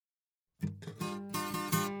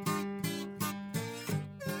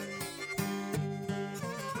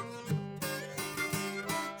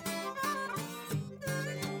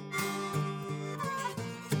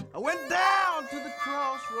went down to the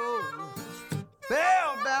crossroads,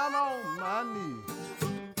 fell down on my knees.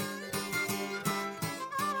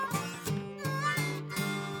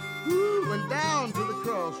 Went down to the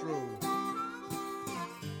crossroads,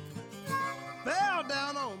 fell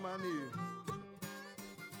down on my knees.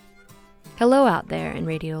 Hello out there in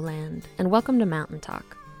Radioland, and welcome to Mountain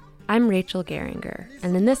Talk. I'm Rachel Geringer,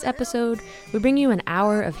 and in this episode, we bring you an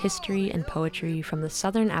hour of history and poetry from the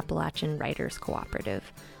Southern Appalachian Writers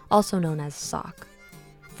Cooperative, also known as SAWC.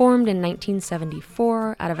 Formed in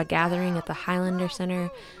 1974 out of a gathering at the Highlander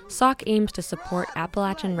Center, SAWC aims to support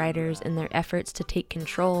Appalachian writers in their efforts to take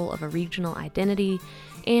control of a regional identity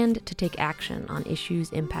and to take action on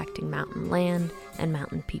issues impacting mountain land and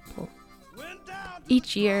mountain people.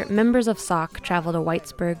 Each year, members of SAWC travel to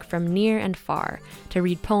Whitesburg from near and far to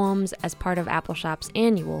read poems as part of Appalshop's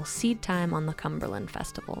annual Seed Time on the Cumberland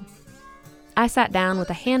Festival. I sat down with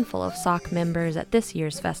a handful of SAWC members at this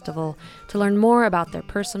year's festival to learn more about their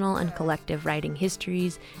personal and collective writing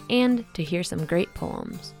histories and to hear some great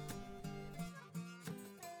poems.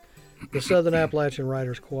 The Southern Appalachian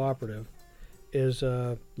Writers Cooperative is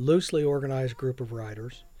a loosely organized group of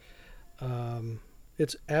writers.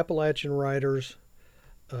 It's Appalachian writers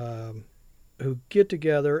who get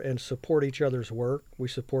together and support each other's work. We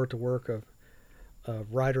support the work of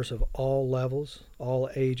writers of all levels, all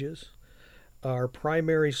ages. Our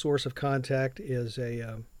primary source of contact is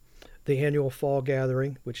the annual fall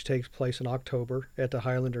gathering, which takes place in October at the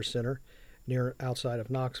Highlander Center outside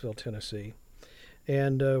of Knoxville, Tennessee.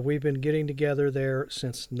 And we've been getting together there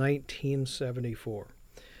since 1974.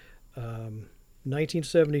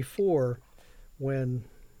 1974, when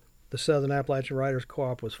the Southern Appalachian Writers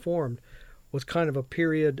Co-op was formed, was kind of a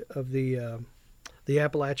period of the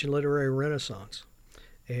Appalachian literary renaissance.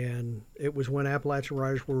 And it was when Appalachian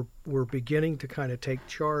writers were beginning to kind of take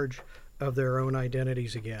charge of their own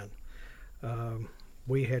identities again.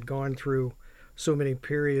 We had gone through so many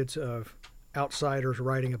periods of outsiders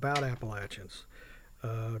writing about Appalachians,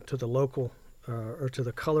 to the local, or to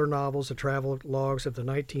the color novels, the travel logs of the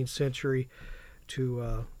 19th century,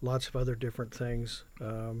 to lots of other different things,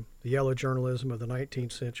 the yellow journalism of the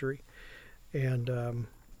 19th century. And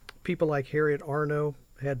people like Harriet Arno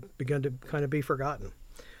had begun to kind of be forgotten.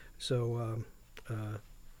 So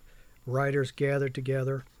writers gathered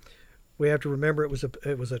together. We have to remember it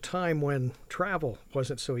was a time when travel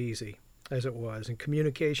wasn't so easy as it was, and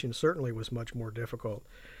communication certainly was much more difficult.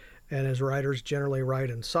 And as writers generally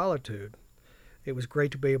write in solitude, it was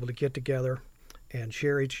great to be able to get together and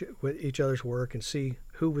share each other's work and see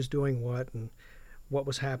who was doing what and what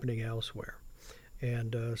was happening elsewhere.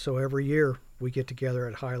 And so every year we get together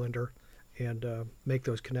at Highlander and make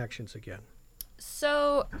those connections again.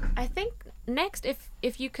 So I think next,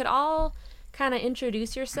 if you could all kind of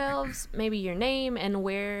introduce yourselves, maybe your name and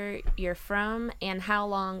where you're from and how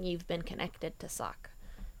long you've been connected to SAWC.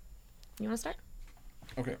 You want to start?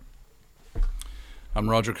 Okay. I'm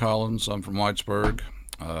Roger Collins. I'm from Whitesburg.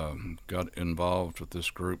 Got involved with this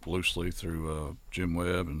group loosely through Jim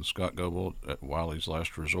Webb and Scott Goble at Wiley's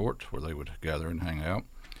Last Resort, where they would gather and hang out.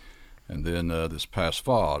 And then this past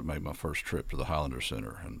fall, I made my first trip to the Highlander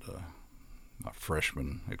Center and my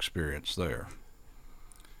freshman experience there.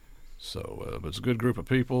 So it's a good group of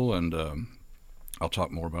people, and I'll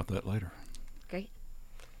talk more about that later. Great.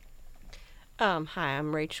 Hi,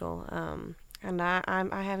 I'm Rachel, and I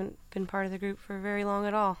haven't been part of the group for very long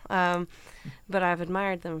at all, but I've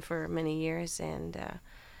admired them for many years and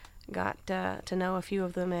got to know a few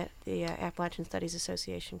of them at the Appalachian Studies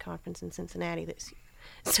Association conference in Cincinnati this year.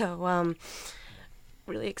 So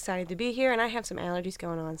really excited to be here, and I have some allergies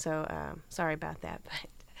going on, so sorry about that. But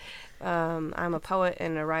I'm a poet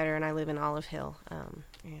and a writer, and I live in Olive Hill, and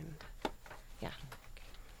yeah.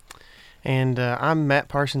 And I'm Matt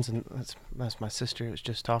Parsons, and that's my sister who was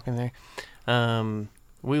just talking there.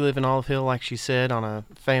 We live in Olive Hill, like she said, on a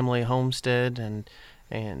family homestead, and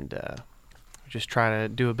just try to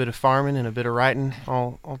do a bit of farming and a bit of writing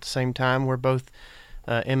all at the same time. We're both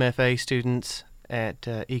MFA students at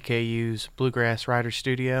EKU's Bluegrass Writer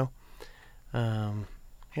Studio.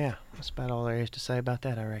 Yeah, that's about all there is to say about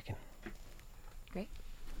that, I reckon. Great.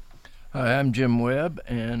 Hi, I'm Jim Webb,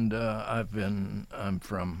 and I'm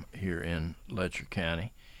from here in Letcher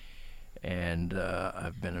County, and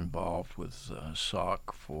I've been involved with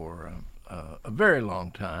SAWC for a very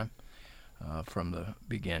long time, from the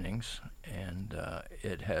beginnings, and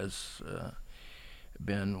it has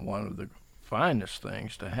been one of the finest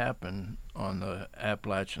things to happen on the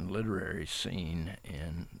Appalachian literary scene,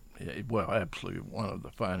 absolutely one of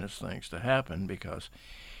the finest things to happen, because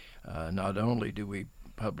not only do we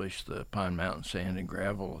published the Pine Mountain Sand and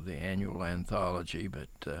Gravel, the annual anthology,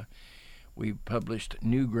 but we published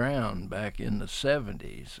New Ground back in the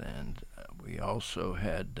 70s, and we also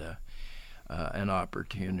had an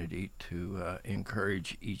opportunity to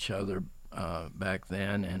encourage each other back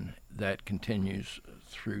then, and that continues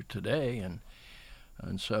through today. And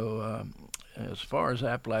so as far as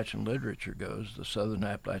Appalachian literature goes, the Southern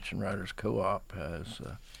Appalachian Writers Co-op has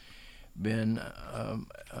been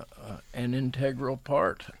an integral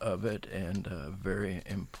part of it, and a very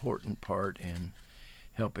important part in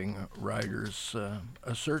helping writers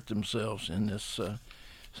assert themselves in this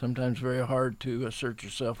sometimes very hard to assert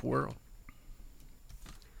yourself world.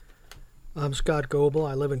 I'm Scott Goebel.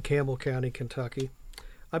 I live in Campbell County, Kentucky.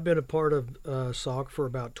 I've been a part of SAWC for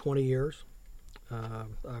about 20 years.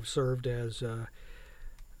 I've served as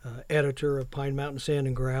editor of Pine Mountain Sand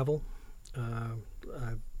and Gravel. I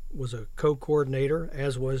was a co-coordinator,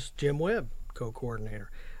 as was Jim Webb,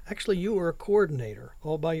 co-coordinator. Actually, you were a coordinator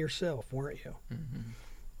all by yourself, weren't you? Mm-hmm.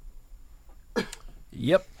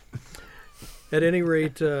 Yep. At any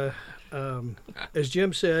rate, as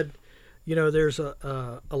Jim said, you know, there's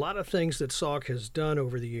a lot of things that SAWC has done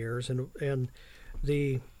over the years, and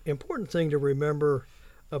the important thing to remember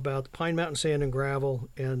about the Pine Mountain Sand and Gravel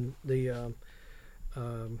and the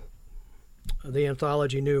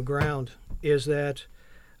anthology New Ground is that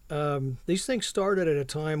these things started at a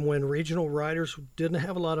time when regional writers didn't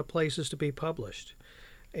have a lot of places to be published,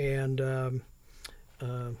 and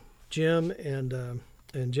Jim and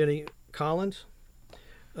Jenny Collins,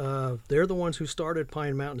 they're the ones who started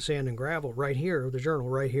Pine Mountain Sand and Gravel right here, the journal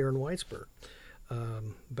right here in Whitesburg,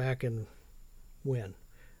 back in when?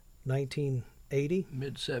 1980?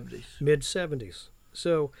 Mid-70s. Mid-70s.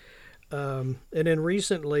 So, and then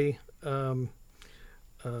recently, one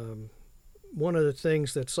of the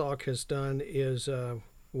things that SAWC has done is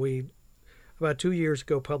we, about 2 years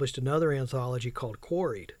ago, published another anthology called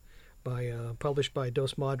Quarried, published by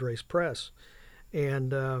Dos Madres Press.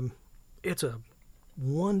 And it's a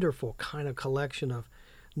wonderful kind of collection of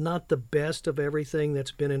not the best of everything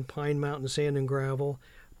that's been in Pine Mountain Sand and Gravel,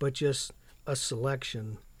 but just a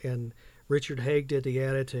selection. And Richard Haig did the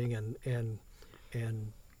editing and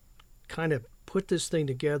kind of put this thing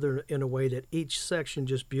together in a way that each section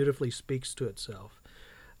just beautifully speaks to itself.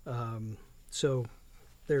 So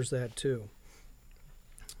there's that too.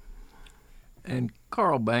 And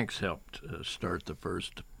Carl Banks helped start the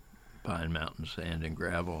first Pine Mountain Sand and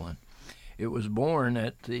Gravel, and it was born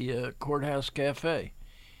at the Courthouse Cafe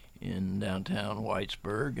in downtown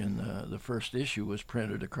Whitesburg, and the first issue was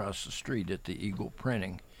printed across the street at the Eagle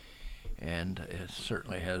Printing, and it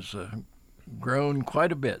certainly has grown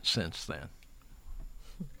quite a bit since then.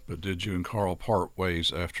 But did you and Carl part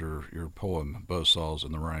ways after your poem Buzzsaws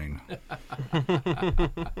in the Rain?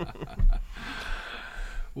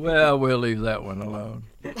 Well, we'll leave that one alone.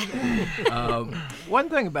 One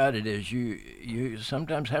thing about it is you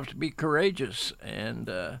sometimes have to be courageous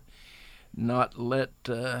and not let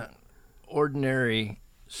ordinary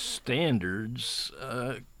standards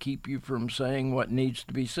keep you from saying what needs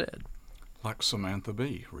to be said. Like Samantha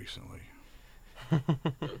Bee recently.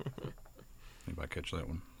 Anybody catch that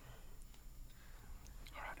one?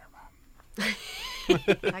 All right, never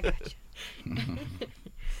mind. I got you.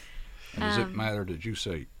 And does it matter? Did you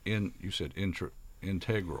say you said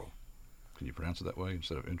integral? Can you pronounce it that way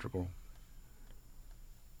instead of integral?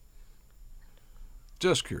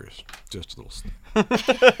 Just curious. Just a little.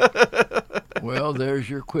 Well, there's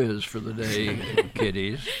your quiz for the day,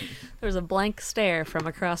 kiddies. There's a blank stare from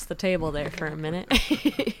across the table there for a minute.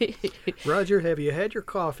 Roger, have you had your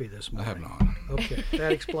coffee this morning? I have not. Okay,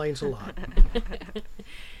 that explains a lot.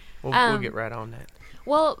 We'll get right on that.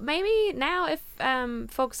 Well, maybe now if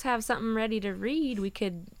folks have something ready to read, we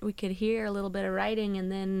could hear a little bit of writing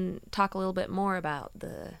and then talk a little bit more about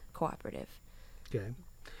the cooperative. Okay.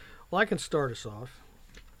 Well, I can start us off.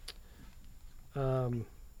 A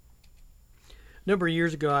number of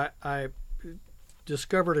years ago, I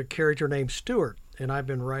discovered a character named Stuart, and I've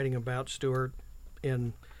been writing about Stuart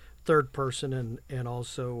in third person and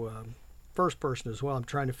also first person as well. I'm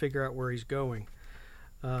trying to figure out where he's going.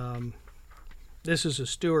 This is a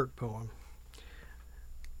Stuart poem,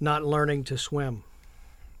 Not Learning to Swim.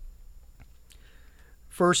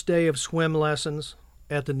 First day of swim lessons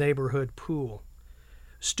at the neighborhood pool.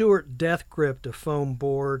 Stuart death-gripped a foam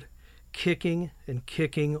board, kicking and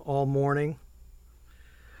kicking all morning.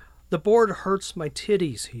 The board hurts my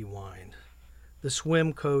titties, he whined. The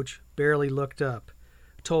swim coach barely looked up,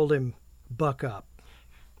 told him, buck up.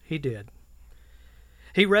 He did.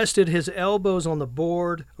 He rested his elbows on the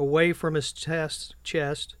board away from his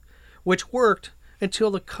chest, which worked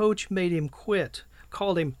until the coach made him quit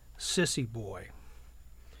called him Sissy Boy.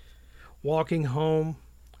 Walking home,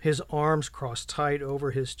 his arms crossed tight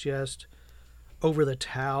over his chest, over the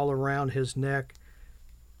towel around his neck,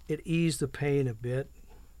 it eased the pain a bit.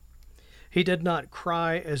 He did not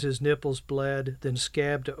cry as his nipples bled, then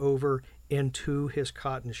scabbed over into his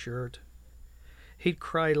cotton shirt. He'd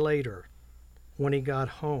cry later, when he got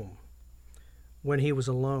home, when he was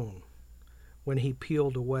alone, when he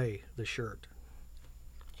peeled away the shirt.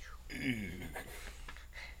 What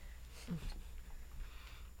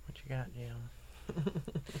you got, Jim?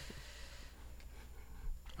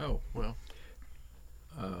 Oh, well.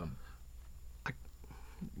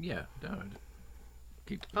 Yeah, no,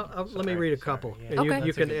 keep. Let me read a couple, yeah. and Okay.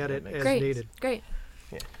 you can That's okay. edit That as Great. needed. Great.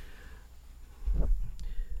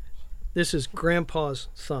 This is Grandpa's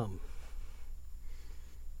thumb.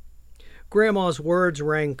 Grandma's words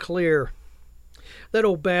rang clear. That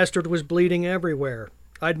old bastard was bleeding everywhere.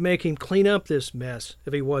 I'd make him clean up this mess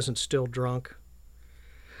if he wasn't still drunk.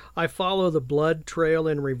 I follow the blood trail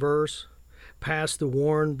in reverse, past the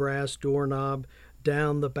worn brass doorknob,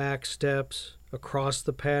 down the back steps, across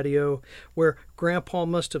the patio, where Grandpa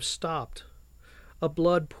must have stopped. A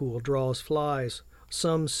blood pool draws flies,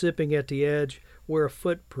 some sipping at the edge where a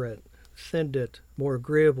footprint thinned it, more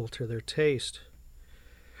agreeable to their taste.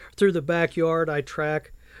 Through the backyard I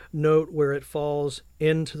track, note where it falls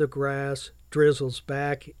into the grass, drizzles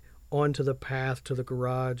back onto the path to the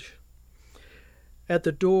garage. At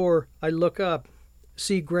the door, I look up,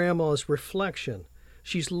 see Grandma's reflection.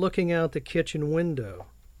 She's looking out the kitchen window.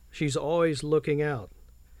 She's always looking out.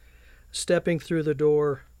 Stepping through the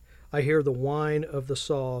door, I hear the whine of the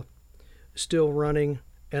saw, still running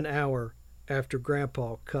an hour after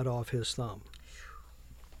Grandpa cut off his thumb.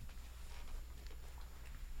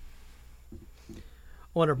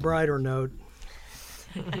 On a brighter note,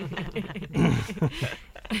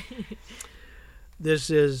 this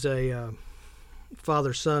is a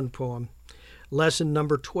father-son poem. Lesson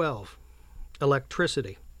number 12,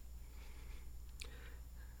 electricity.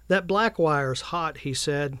 That black wire's hot, he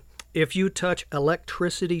said. If you touch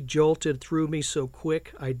electricity jolted through me so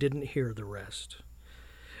quick I didn't hear the rest.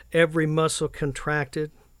 Every muscle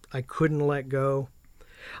contracted. I couldn't let go.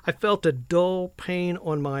 I felt a dull pain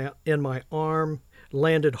in my arm,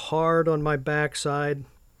 landed hard on my backside.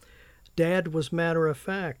 Dad was matter of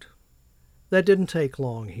fact. That didn't take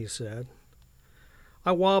long, he said.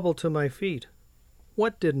 I wobbled to my feet.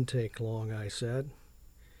 What didn't take long, I said.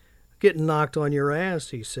 Getting knocked on your ass,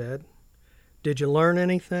 he said. Did you learn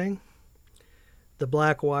anything? The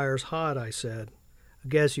black wire's hot, I said. I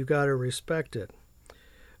guess you gotta respect it.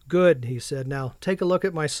 Good, he said. Now take a look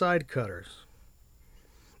at my side cutters.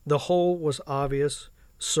 The hole was obvious,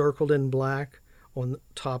 circled in black on the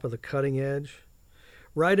top of the cutting edge.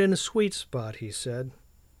 Right in a sweet spot, he said.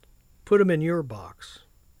 Put 'em in your box.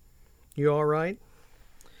 You all right?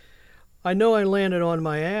 I know I landed on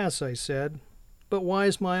my ass, I said, but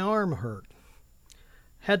why's my arm hurt?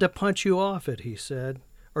 Had to punch you off it, he said,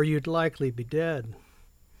 or you'd likely be dead.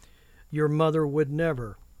 Your mother would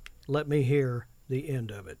never let me hear the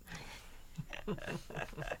end of it.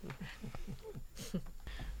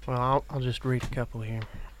 Well, I'll just read a couple here.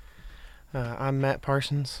 I'm Matt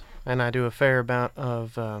Parsons, and I do a fair amount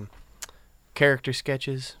of character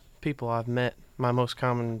sketches, people I've met. My most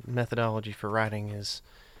common methodology for writing is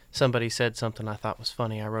somebody said something I thought was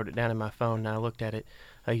funny. I wrote it down in my phone, and I looked at it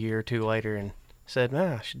a year or two later and said,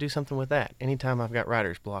 I should do something with that. Anytime I've got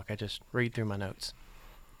writer's block, I just read through my notes.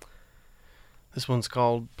 This one's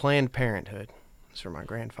called Planned Parenthood. It's for my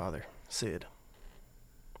grandfather, Sid.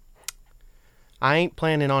 I ain't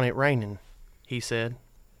planning on it raining, he said.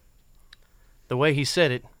 The way he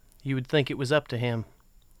said it, you would think it was up to him.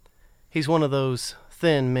 He's one of those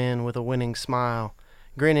thin men with a winning smile,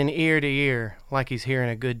 grinning ear to ear like he's hearing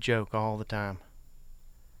a good joke all the time.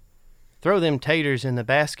 Throw them taters in the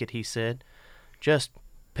basket, he said. Just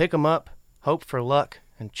pick 'em up, hope for luck,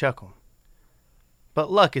 and chuck 'em.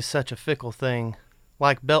 But luck is such a fickle thing,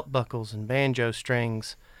 like belt buckles and banjo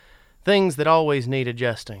strings. Things that always need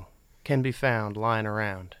adjusting can be found lying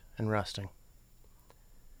around and rusting.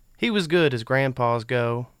 He was good as grandpas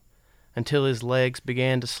go, until his legs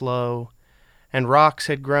began to slow, and rocks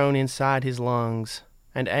had grown inside his lungs,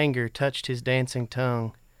 and anger touched his dancing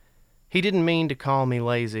tongue. He didn't mean to call me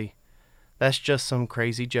lazy. That's just some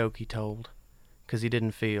crazy joke he told, 'cause he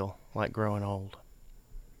didn't feel like growing old.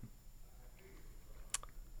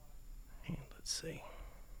 And let's see.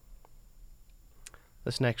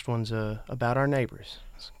 This next one's about our neighbors.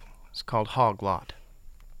 It's called Hog Lot.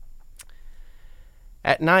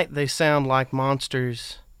 At night they sound like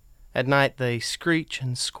monsters. At night they screech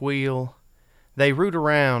and squeal. They root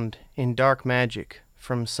around in dark magic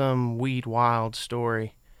from some weed wild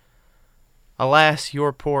story. Alas,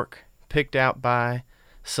 your pork, picked out by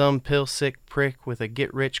some pill-sick prick with a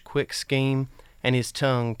get-rich-quick scheme and his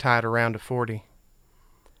tongue tied around a 40.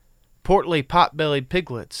 Portly pot-bellied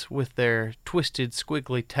piglets with their twisted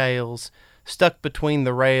squiggly tails stuck between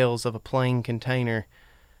the rails of a plain container,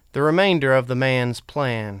 the remainder of the man's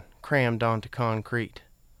plan crammed onto concrete.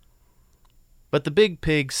 But the big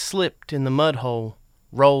pigs slipped in the mud hole,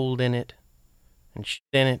 rolled in it, and shit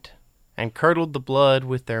in it, and curdled the blood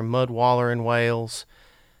with their mud-wallerin' wails.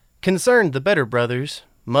 Concerned the better brothers,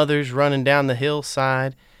 mothers running down the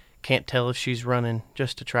hillside, can't tell if she's running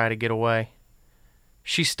just to try to get away.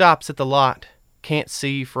 She stops at the lot, can't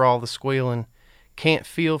see for all the squealin', can't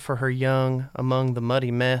feel for her young among the muddy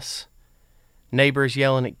mess. Neighbors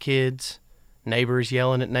yellin' at kids, neighbors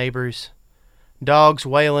yellin' at neighbors. Dogs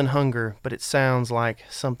wailin' hunger, but it sounds like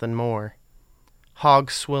something more.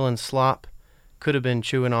 Hogs swillin' slop, could have been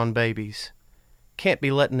chewin' on babies. Can't be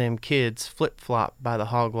lettin' them kids flip-flop by the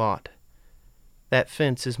hog lot. That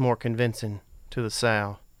fence is more convincin' to the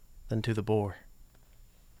sow than to the boar.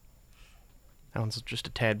 That one's just a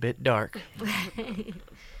tad bit dark.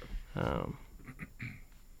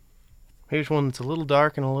 Here's one that's a little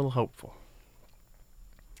dark and a little hopeful,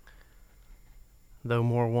 though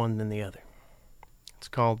more one than the other. It's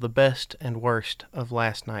called The Best and Worst of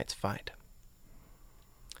Last Night's Fight.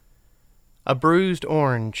 A bruised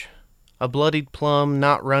orange, a bloodied plum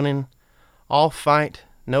not running, all fight,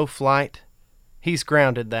 no flight. He's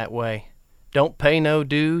grounded that way. Don't pay no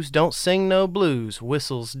dues, don't sing no blues,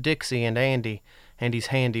 whistles Dixie and Andy, and he's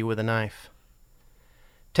handy with a knife.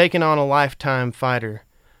 Taken on a lifetime fighter,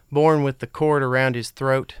 born with the cord around his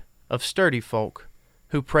throat, of sturdy folk,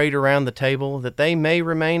 who prayed around the table that they may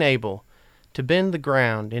remain able to bend the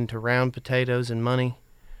ground into round potatoes and money,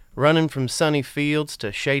 running from sunny fields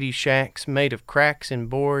to shady shacks made of cracks and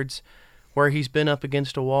boards where he's been up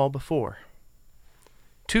against a wall before.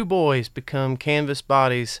 Two boys become canvas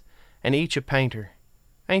bodies, and each a painter.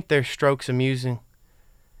 Ain't their strokes amusing?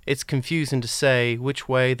 It's confusing to say which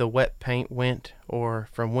way the wet paint went or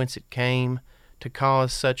from whence it came to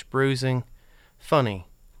cause such bruising. Funny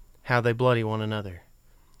how they bloody one another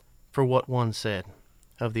for what one said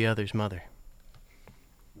of the other's mother.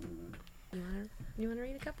 You want to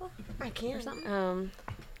read a couple? I can. Or something?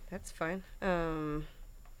 That's fine.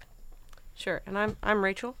 Sure. And I'm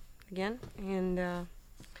Rachel again, and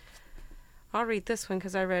I'll read this one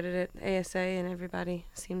because I read it at ASA and everybody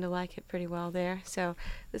seemed to like it pretty well there. So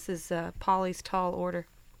this is Polly's Tall Order.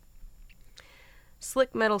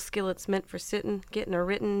 Slick metal skillets meant for sittin', getting a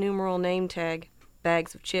written numeral name tag,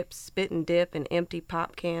 bags of chips, spit and dip, and empty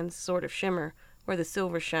pop cans sort of shimmer where the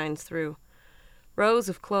silver shines through. Rows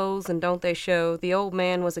of clothes, and don't they show, the old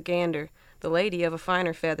man was a gander, the lady of a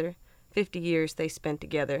finer feather, 50 years they spent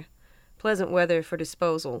together. Pleasant weather for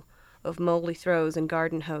disposal of moldy throws and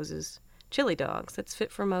garden hoses. Chili dogs that's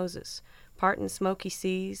fit for Moses, partin' smoky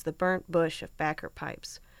seas, the burnt bush of backer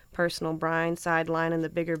pipes, personal brine sidelining the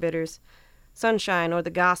bigger bitters. Sunshine or the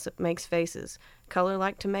gossip makes faces, color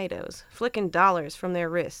like tomatoes, flicking dollars from their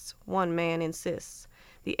wrists, one man insists.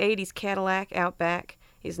 The 80s Cadillac out back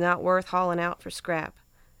is not worth hauling out for scrap.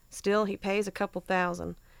 Still, he pays a couple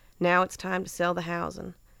 $1,000. Now it's time to sell the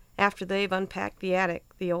housin'. After they've unpacked the attic,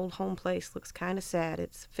 the old home place looks kind of sad.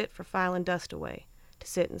 It's fit for filing dust away to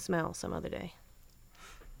sit and smell some other day.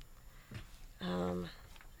 And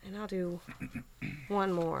I'll do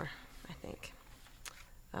one more, I think.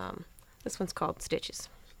 This one's called Stitches.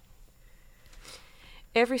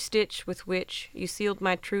 Every stitch with which you sealed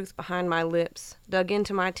my truth behind my lips, dug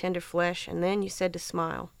into my tender flesh, and then you said to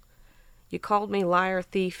smile. You called me liar,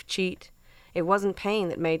 thief, cheat. It wasn't pain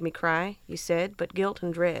that made me cry, you said, but guilt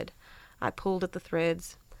and dread. I pulled at the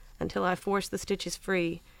threads until I forced the stitches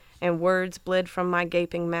free, and words bled from my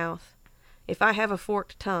gaping mouth. If I have a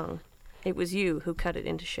forked tongue, it was you who cut it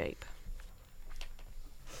into shape.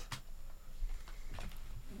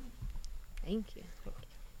 Thank you.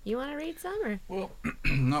 You want to read some, or? Well,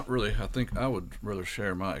 not really. I think I would rather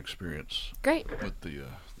share my experience Great. with the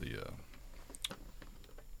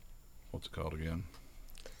what's it called again?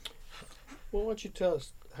 Well, why don't you tell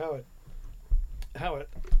us how it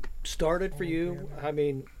started for you? I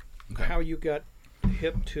mean, Okay. how you got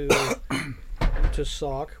hip to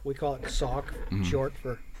SAWC. We call it SAWC, short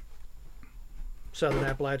for Southern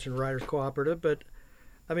Appalachian Writers Cooperative. But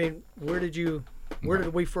I mean, where did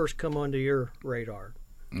we first come onto your radar?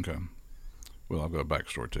 Okay. Well, I've got a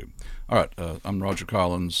backstory too. All right. I'm Roger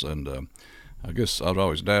Collins, and I guess I've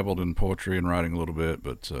always dabbled in poetry and writing a little bit,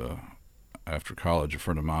 but after college, a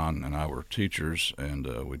friend of mine and I were teachers, and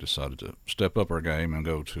we decided to step up our game and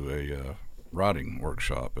go to a writing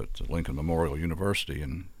workshop at Lincoln Memorial University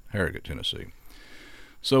in Harrogate, Tennessee.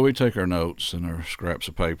 So we take our notes and our scraps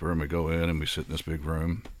of paper, and we go in and we sit in this big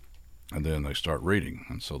room, and then they start reading.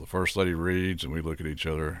 And so the first lady reads, and we look at each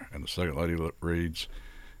other, and the second lady reads,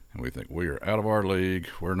 and we think, we are out of our league,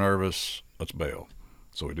 we're nervous, let's bail.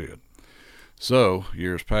 So we did. So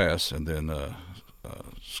years pass, and then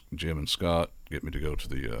Jim and Scott get me to go to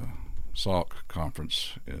the SALK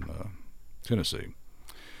conference in Tennessee.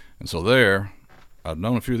 And so there, I'd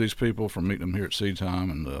known a few of these people from meeting them here at Seed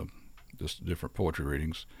Time and just different poetry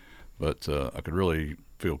readings, but I could really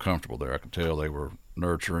feel comfortable there. I could tell they were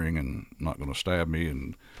nurturing and not going to stab me,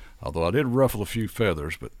 and although I did ruffle a few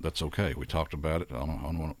feathers, but that's okay. We talked about it on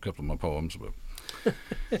a couple of my poems, but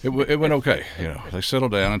it went okay. You know, they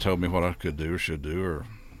settled down and told me what I could do or should do, or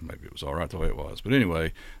maybe it was all right the way it was. But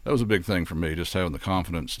anyway, that was a big thing for me, just having the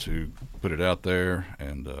confidence to put it out there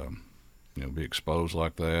and be exposed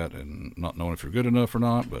like that, and not knowing if you're good enough or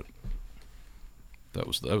not. But that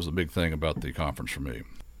was the big thing about the conference for me.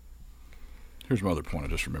 Here's my other point I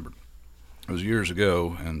just remembered. It was years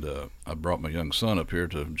ago, and I brought my young son up here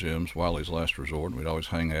to Jim's, Wiley's Last Resort, and we'd always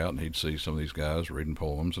hang out, and he'd see some of these guys reading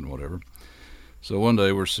poems and whatever. So one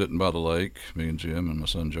day we're sitting by the lake, me and Jim and my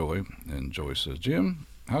son Joey, and Joey says, "Jim,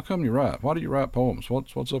 how come you write? Why do you write poems?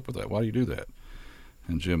 What's up with that? Why do you do that?"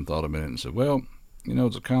 And Jim thought a minute and said, "Well,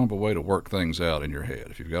 it's a kind of a way to work things out in your head.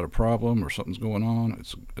 If you've got a problem or something's going on,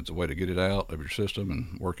 it's a way to get it out of your system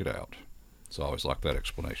and work it out." So I always like that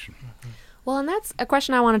explanation. Well, and that's a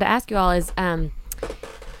question I wanted to ask you all is, can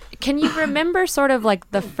you remember sort of like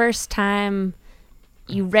the first time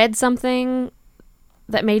you read something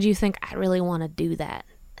that made you think, I really want to do that?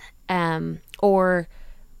 Or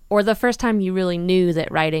the first time you really knew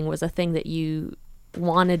that writing was a thing that you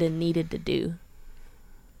wanted and needed to do?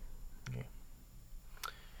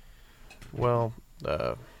 Well,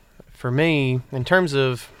 for me, in terms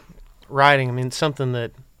of writing, I mean, it's something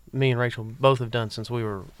that me and Rachel both have done since we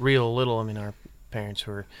were real little. I mean, our parents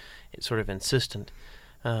were sort of insistent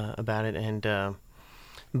about it, and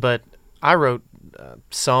but I wrote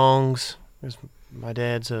songs. My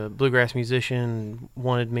dad's a bluegrass musician,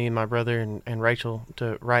 wanted me and my brother and Rachel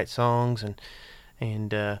to write songs,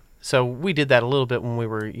 and so we did that a little bit when we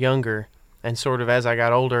were younger. And sort of as I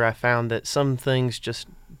got older, I found that some things just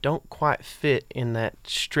don't quite fit in that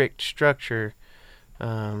strict structure.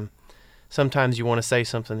 Sometimes you want to say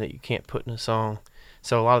something that you can't put in a song.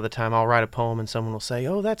 So a lot of the time I'll write a poem and someone will say,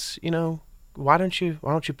 "Oh, that's, why don't you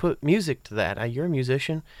put music to that? You're a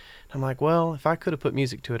musician." And I'm like, well, if I could have put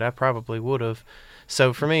music to it, I probably would have.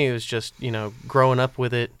 So for me, it was just, growing up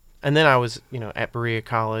with it. And then I was, at Berea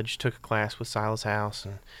College, took a class with Silas House,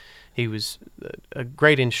 and he was a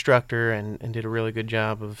great instructor and did a really good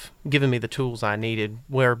job of giving me the tools I needed,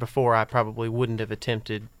 where before I probably wouldn't have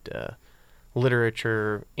attempted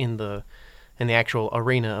literature in the actual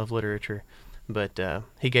arena of literature. But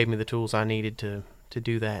he gave me the tools I needed to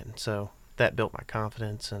do that, and so that built my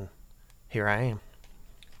confidence, and here I am.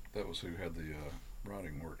 That was who had the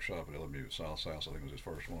writing workshop at LMU at Silas House. I think it was his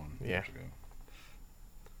first one years ago.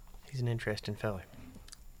 He's an interesting fellow.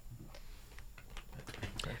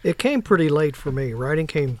 It came pretty late for me. Writing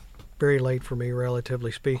came very late for me,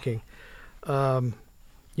 relatively speaking. I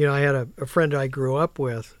had a friend I grew up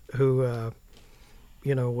with who,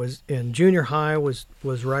 was in junior high, was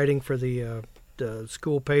writing for the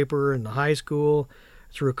school paper in the high school,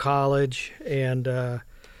 through college, and,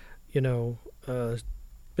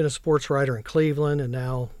 been a sports writer in Cleveland and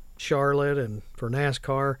now Charlotte and for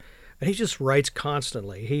NASCAR. And he just writes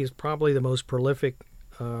constantly. He's probably the most prolific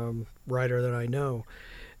writer that I know.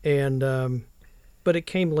 And but it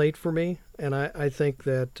came late for me, and I think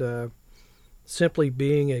that simply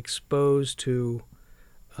being exposed to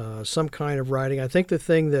some kind of writing, I think the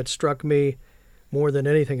thing that struck me more than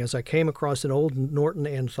anything is I came across an old Norton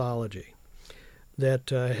anthology that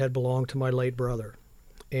had belonged to my late brother.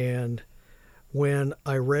 And when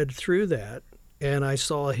I read through that and I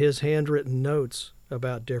saw his handwritten notes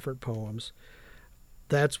about different poems,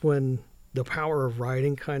 that's when the power of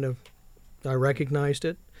writing I recognized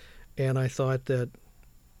it, and I thought that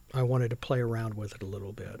I wanted to play around with it a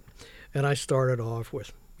little bit. And I started off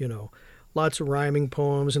with, lots of rhyming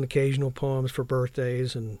poems and occasional poems for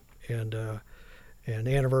birthdays and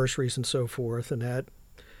anniversaries and so forth, and that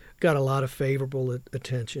got a lot of favorable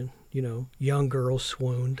attention. Young girls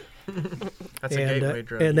swooned. That's a gateway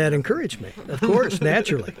drug. And that encouraged me, of course,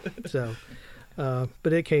 naturally. So,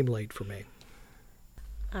 but it came late for me.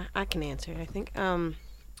 I can answer it, I think.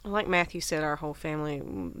 like Matthew said, our whole family,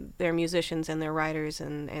 they're musicians and they're writers,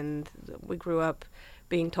 and we grew up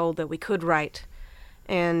being told that we could write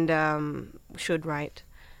and should write.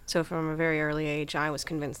 So from a very early age, I was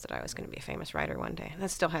convinced that I was going to be a famous writer one day.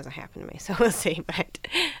 That still hasn't happened to me, so we'll see. But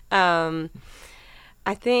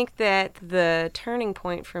I think that the turning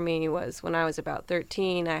point for me was when I was about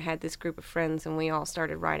 13. I had this group of friends, and we all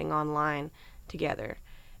started writing online together.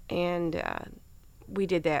 And we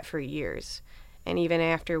did that for years. And even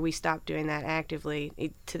after we stopped doing that actively,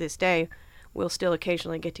 to this day, we'll still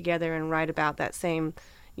occasionally get together and write about that same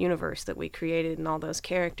universe that we created and all those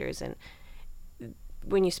characters. And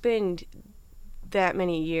when you spend that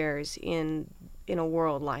many years in a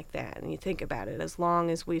world like that, and you think about it, as long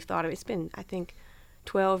as we've thought of it, it's been, I think,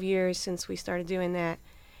 12 years since we started doing that.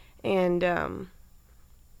 And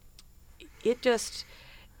it just...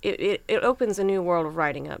 It opens a new world of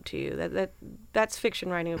writing up to you. That's fiction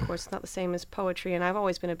writing, of course. It's not the same as poetry, and I've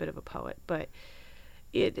always been a bit of a poet, but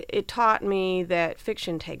it taught me that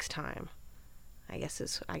fiction takes time. I guess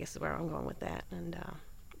is where I'm going with that. And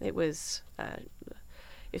it was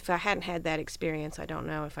if I hadn't had that experience, I don't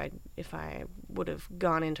know if I would have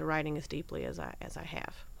gone into writing as deeply as I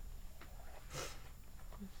have.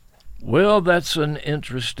 Well, that's an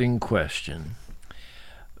interesting question.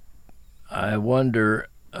 I wonder.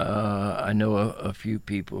 I know a few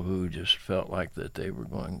people who just felt like that they were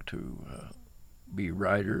going to be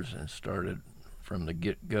writers and started from the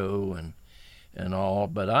get-go and all,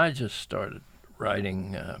 but I just started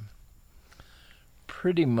writing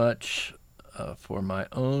pretty much for my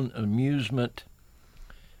own amusement,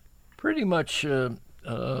 pretty much in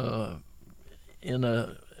a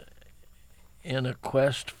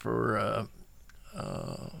quest for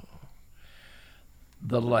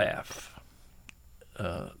the laugh.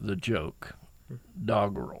 The joke,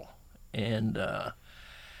 doggerel. And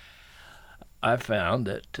I found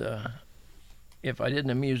that if I didn't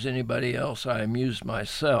amuse anybody else, I amused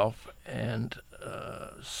myself. And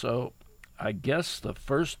so I guess the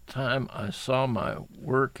first time I saw my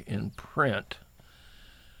work in print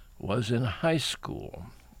was in high school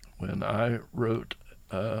when I wrote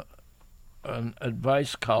an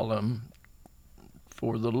advice column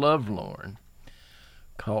for the Lovelorn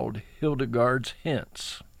called Hildegard's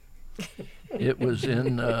Hints. It was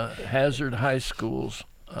in Hazard High School's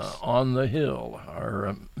On the Hill,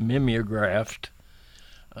 our mimeographed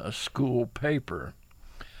school paper.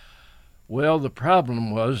 Well, the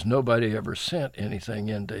problem was nobody ever sent anything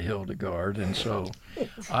into Hildegard, and so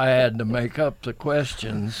I had to make up the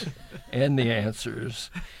questions and the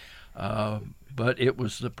answers. But it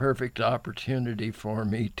was the perfect opportunity for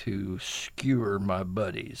me to skewer my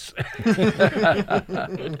buddies.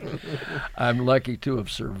 I'm lucky to have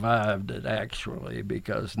survived it, actually,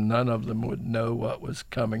 because none of them would know what was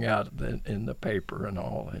coming out in the paper and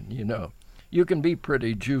all. And, you know, you can be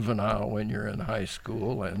pretty juvenile when you're in high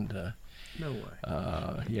school. And No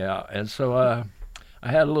way. yeah, and so I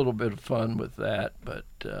had a little bit of fun with that, but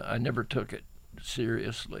I never took it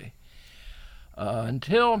seriously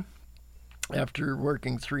until... After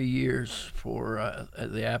working 3 years for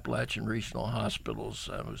the Appalachian Regional Hospitals,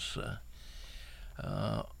 I was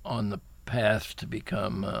on the path to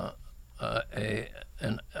become a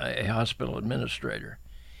hospital administrator.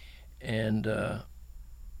 And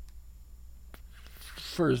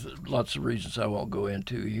for lots of reasons I won't go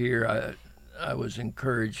into here, I was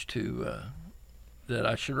encouraged that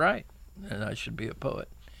I should write and I should be a poet.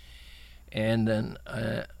 And then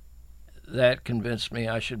that convinced me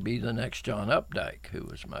I should be the next John Updike, who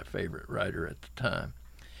was my favorite writer at the time.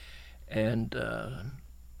 And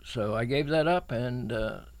so I gave that up and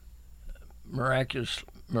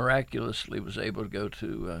miraculously was able to go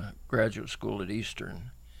to graduate school at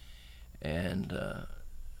Eastern and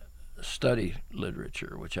study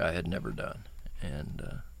literature, which I had never done.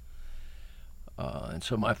 And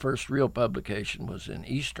so my first real publication was in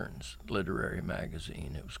Eastern's literary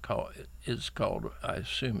magazine. It is called, I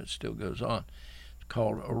assume it still goes on, it's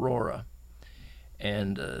called Aurora.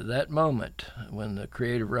 And that moment when the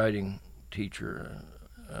creative writing teacher,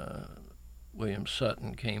 William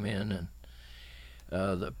Sutton, came in and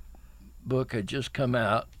the book had just come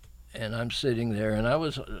out, and I'm sitting there, and I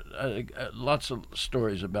was lots of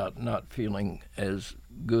stories about not feeling as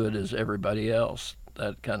good as everybody else,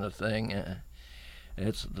 that kind of thing.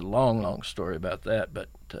 It's a long story about that, but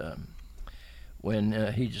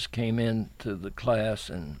when he just came into the class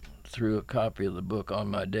and threw a copy of the book on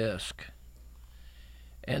my desk,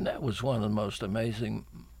 and that was one of the most amazing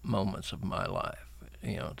moments of my life,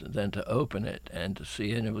 you know, then to open it and to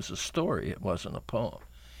see, and it was a story, it wasn't a poem,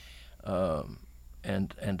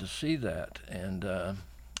 and to see that, and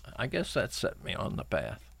I guess that set me on the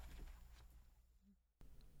path.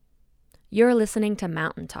 You're listening to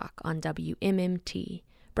Mountain Talk on WMMT,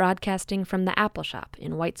 broadcasting from the Apple Shop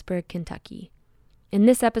in Whitesburg, Kentucky. In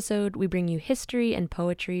this episode, we bring you history and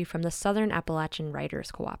poetry from the Southern Appalachian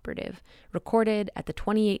Writers Cooperative, recorded at the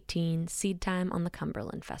 2018 Seed Time on the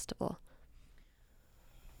Cumberland Festival.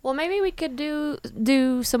 Well, maybe we could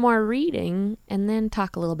do some more reading and then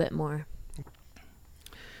talk a little bit more.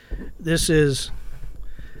 This is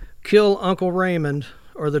Kill Uncle Raymond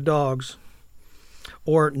or the Dogs,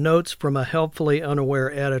 or Notes from a Helpfully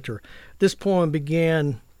Unaware Editor. This poem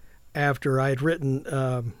began after I had written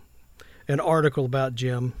an article about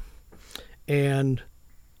Jim, and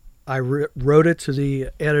I wrote it to the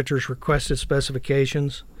editor's requested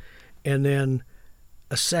specifications, and then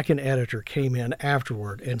a second editor came in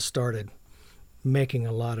afterward and started making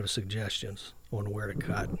a lot of suggestions on where to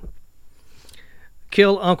cut.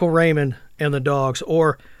 Kill Uncle Raymond and the Dogs,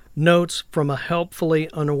 or Notes from a Helpfully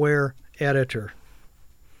Unaware Editor.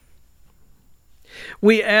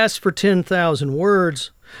 We asked for 10,000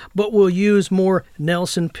 words, but we'll use more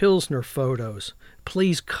Nelson Pilsner photos.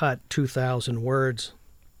 Please cut 2,000 words.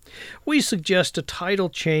 We suggest a title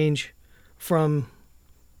change from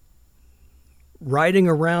Riding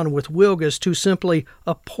Around with Wilgus to simply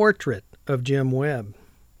A Portrait of Jim Webb.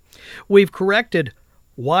 We've corrected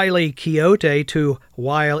Wile Coyote to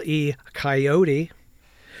Wile E. Coyote.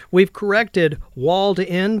 We've corrected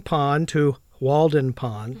Walled-in Pond to Walden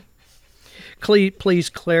Pond. Please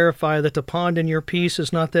clarify that the pond in your piece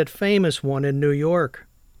is not that famous one in New York.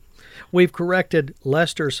 We've corrected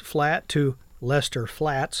Lester's Flat to Lester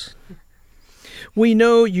Flats. We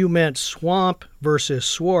know you meant swamp versus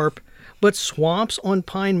swarp, but swamps on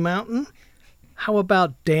Pine Mountain? How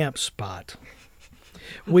about damp spot?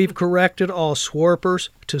 We've corrected all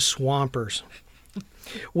swarpers to swampers.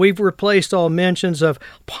 We've replaced all mentions of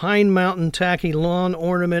Pine Mountain tacky lawn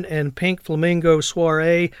ornament and pink flamingo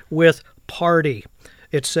soiree with party.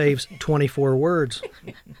 It saves 24 words.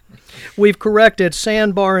 We've corrected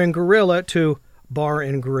Sandbar and Gorilla to Bar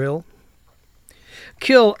and Grill.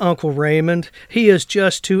 Kill Uncle Raymond. He is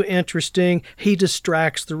just too interesting. He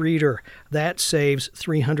distracts the reader. That saves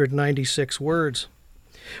 396 words.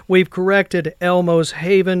 We've corrected Elmo's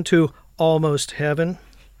Haven to Almost Heaven.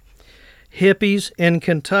 Hippies in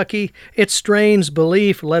Kentucky. It strains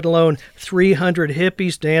belief, let alone 300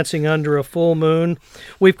 hippies dancing under a full moon.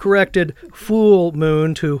 We've corrected Fool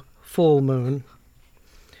Moon to Full Moon.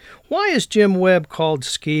 Why is Jim Webb called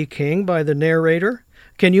Ski King by the narrator?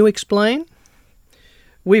 Can you explain?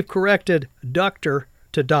 We've corrected Ductor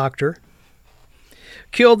to Doctor.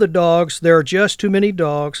 Kill the Dogs. There are just too many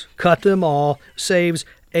dogs. Cut them all. Saves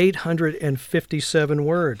 857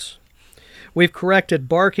 words. We've corrected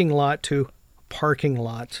Barking Lot to Parking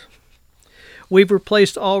Lot. We've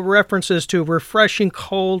replaced all references to refreshing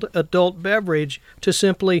cold adult beverage to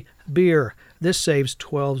simply beer. This saves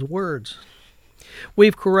 12 words.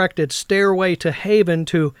 We've corrected Stairway to Haven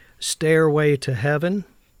to Stairway to Heaven.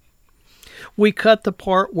 We cut the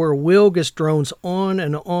part where Wilgus drones on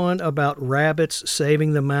and on about rabbits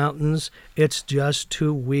saving the mountains. It's just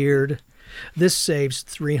too weird. This saves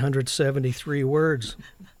 373 words.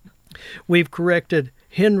 We've corrected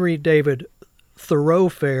Henry David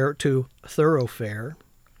Thoroughfare to Thoroughfare.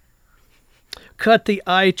 Cut the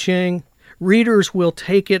I Ching. Readers will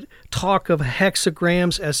take it. Talk of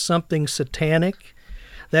hexagrams as something satanic.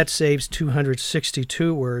 That saves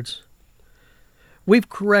 262 words. We've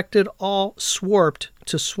corrected all swarped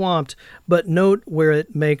to swamped, but note where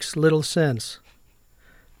it makes little sense.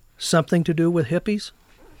 Something to do with hippies?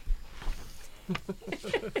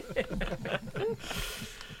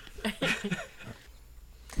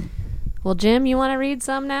 Well, Jim, you want to read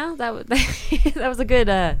some now? That was a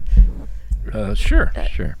good. Sure.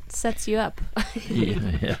 Sets you up.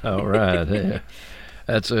 Yeah, all right. Yeah.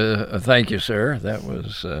 That's a thank you, sir. That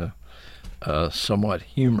was somewhat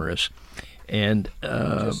humorous, and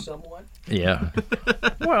Just somewhat? yeah.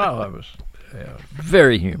 Well, that was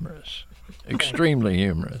very humorous, extremely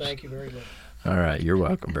humorous. Thank you very much. All right, you're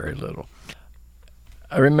welcome. Very little.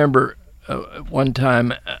 I remember one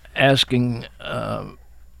time asking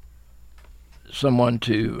someone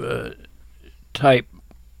to type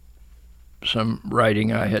some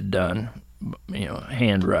writing I had done,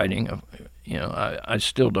 handwriting. I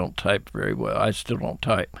still don't type very well. I still don't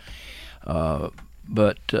type,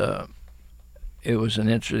 but it was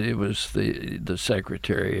it was the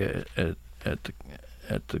secretary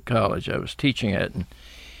at the college I was teaching at,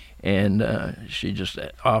 and she just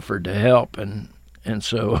offered to help, and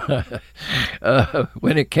so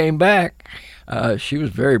when it came back, she was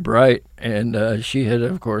very bright, and she had,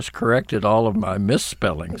 of course, corrected all of my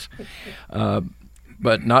misspellings.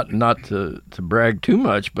 but not to brag too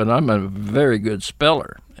much, but I'm a very good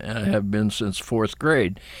speller. I have been since 4th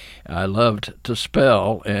grade. I loved to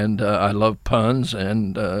spell, and I love puns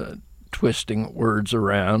and twisting words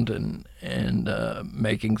around and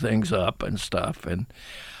making things up and stuff. And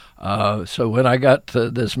so when I got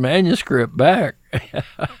this manuscript back,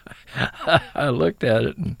 I looked at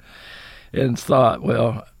it and thought,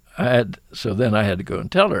 well, then I had to go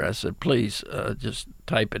and tell her. I said, please just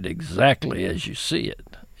type it exactly as you see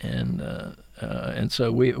it. And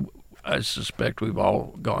so I suspect we've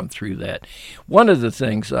all gone through that. One of the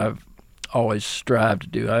things I've always strived to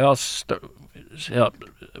do, I also helped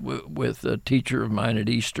with a teacher of mine at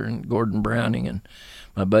Eastern, Gordon Browning, and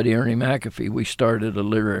my buddy Ernie McAfee. We started a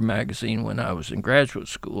literary magazine when I was in graduate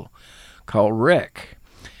school called Rec.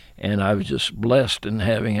 And I was just blessed in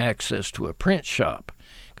having access to a print shop.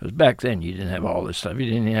 Because back then you didn't have all this stuff. You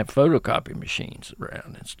didn't even have photocopy machines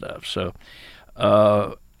around and stuff. So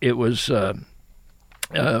it was doing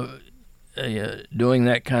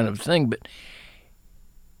that kind of thing. But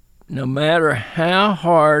no matter how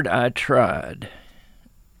hard I tried,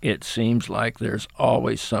 it seems like there's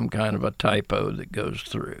always some kind of a typo that goes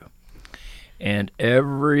through. And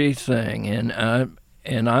everything, and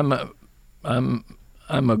I'm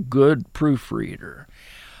a good proofreader.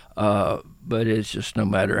 But it's just no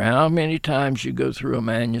matter how many times you go through a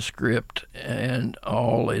manuscript and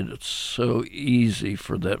all, it's so easy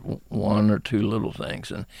for that one or two little things.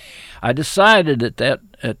 And I decided at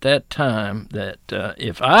that time that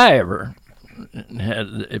if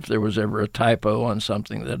there was ever a typo on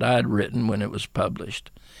something that I'd written when it was published,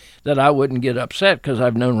 that I wouldn't get upset, because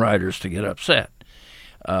I've known writers to get upset.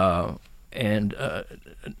 And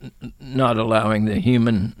not allowing the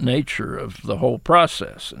human nature of the whole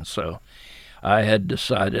process. And so I had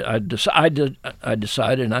decided, I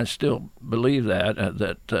decided, and I still believe that,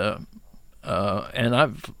 and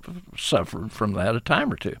I've suffered from that a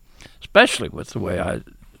time or two, especially with the way I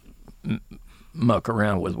muck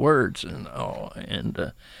around with words and all,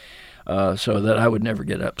 and so that I would never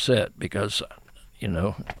get upset, because,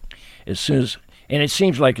 as soon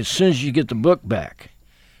as you get the book back,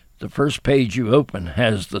 the first page you open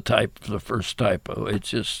has the first typo.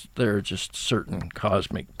 There are just certain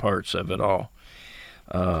cosmic parts of it all.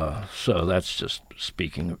 So that's just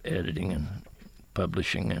speaking of editing and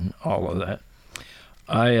publishing and all of that.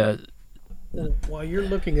 While you're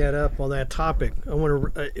looking that up on that topic, I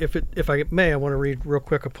want to, if I may, I want to read real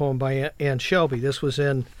quick a poem by Ann Shelby. This was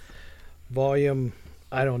in volume,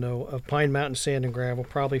 of Pine Mountain Sand and Gravel,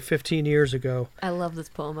 probably 15 years ago. I love this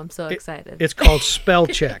poem. I'm so excited. It's called Spell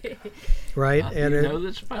Check, right? And you know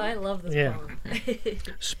this poem? I love this poem.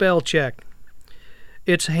 Spell Check.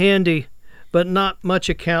 It's handy, but not much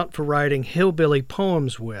account for writing hillbilly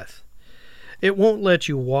poems with. It won't let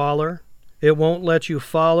you waller. It won't let you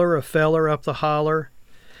foller a feller up the holler.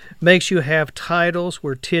 Makes you have titles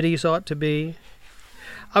where titties ought to be.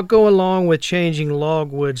 I'll go along with changing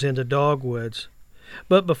logwoods into dogwoods.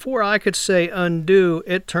 But before I could say undo,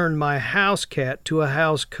 it turned my house cat to a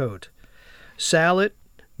house coat. Salad,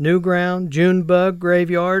 new ground, June bug,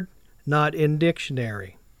 graveyard, not in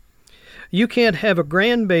dictionary. You can't have a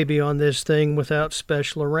grandbaby on this thing without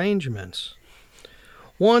special arrangements.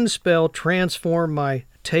 One spell transformed my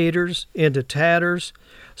taters into tatters,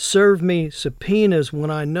 served me subpoenas when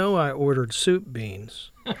I know I ordered soup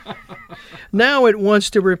beans. Now it wants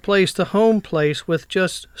to replace the home place with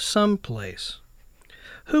just some place.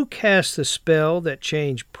 Who cast the spell that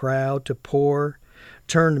changed proud to poor,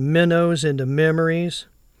 turned minnows into memories?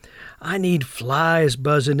 I need flies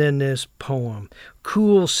buzzing in this poem,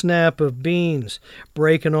 cool snap of beans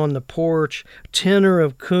breaking on the porch, tenor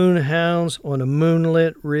of coon hounds on a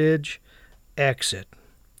moonlit ridge. Exit.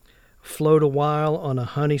 Float a while on a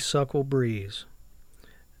honeysuckle breeze.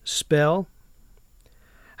 Spell.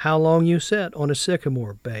 How long you sat on a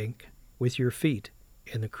sycamore bank with your feet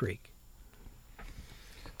in the creek.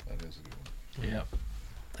 That is a good one. Yeah.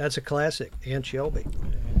 That's a classic, Ann Shelby.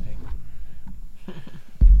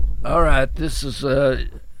 All right, this is,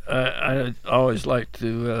 I always like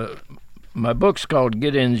to, my book's called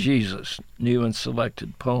Get In Jesus, New and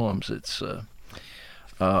Selected Poems. It's a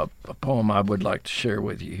poem I would like to share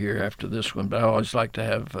with you here after this one, but I always like to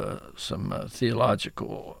have some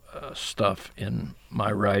theological stuff in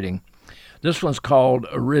my writing. This one's called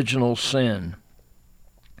Original Sin.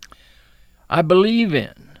 I believe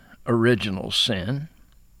in original sin.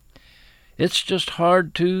 It's just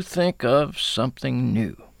hard to think of something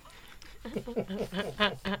new. All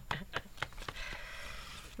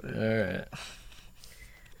right.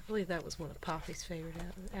 I believe that was one of Poppy's favorite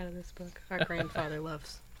out of this book. Our grandfather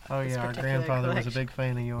loves Oh this yeah, our particular grandfather was a collection. big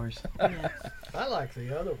fan of yours. Yeah. I like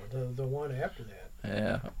the other one, the one after that,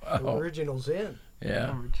 Yeah. the Oh, original Zen.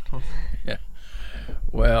 yeah. Original.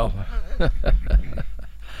 Well,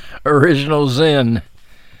 original Zen.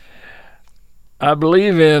 I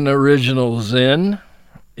believe in original Zen.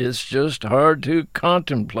 It's just hard to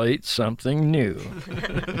contemplate something new.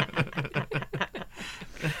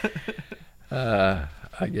 I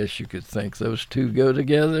guess you could think those two go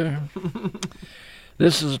together.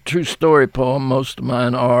 This is a true story poem. Most of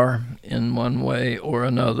mine are in one way or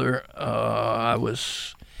another.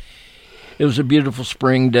 It was a beautiful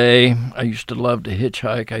spring day. I used to love to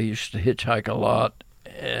hitchhike. I used to hitchhike a lot,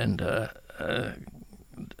 and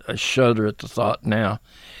I shudder at the thought now.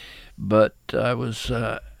 But I was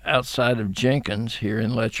outside of Jenkins here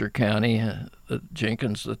in Letcher County,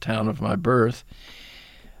 Jenkins, the town of my birth,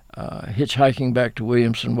 hitchhiking back to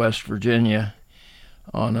Williamson, West Virginia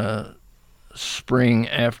on a spring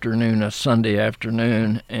afternoon, a Sunday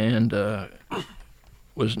afternoon, and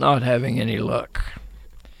was not having any luck.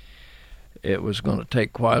 It was going to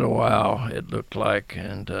take quite a while, it looked like,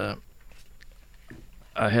 and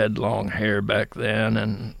I had long hair back then,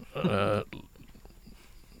 and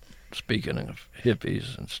speaking of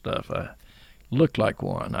hippies and stuff, I looked like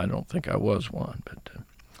one. I don't think I was one, but...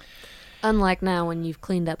 Unlike now when you've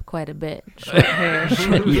cleaned up quite a bit. Short hair.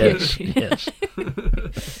 yes.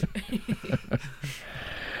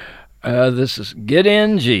 This is Get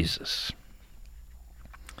In, Jesus.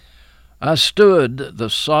 I stood the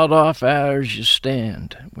sawed-off hours you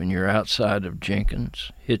stand when you're outside of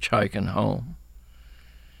Jenkins, hitchhiking home.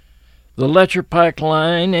 The Letcher Pike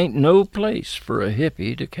line ain't no place for a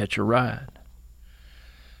hippie to catch a ride.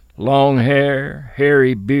 Long hair,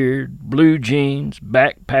 hairy beard, blue jeans,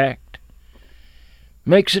 backpacked,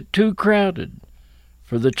 makes it too crowded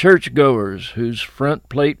for the churchgoers whose front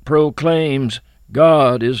plate proclaims,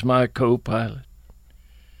 God is my co-pilot.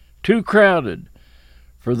 Too crowded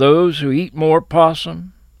for those who eat more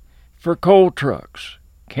possum, for coal trucks,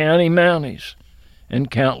 county mounties,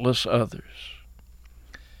 and countless others.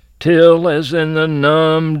 Till, as in the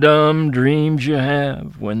numb, dumb dreams you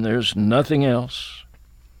have when there's nothing else,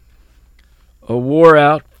 a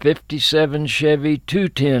wore-out 57 Chevy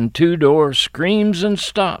 210 two-door screams and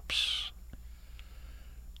stops.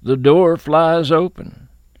 The door flies open,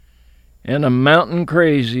 and a mountain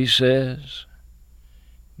crazy says,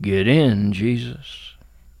 Get in, Jesus.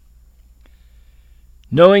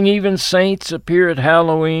 Knowing even saints appear at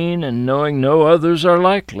Halloween and knowing no others are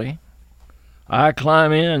likely, I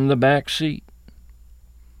climb in the back seat.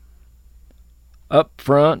 Up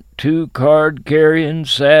front, two card-carrying,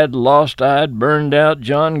 sad, lost-eyed, burned-out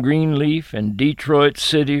John Greenleaf and Detroit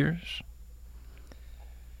Cityers.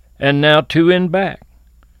 And now two in back,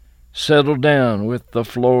 settled down with the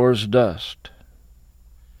floor's dust.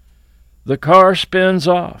 The car spins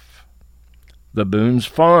off. The Boone's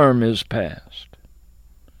Farm is past.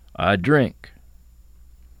 I drink.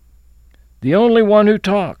 The only one who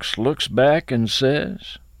talks looks back and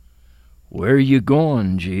says, Where you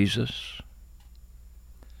going, Jesus?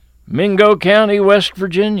 Mingo County, West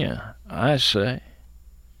Virginia, I say.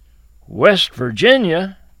 West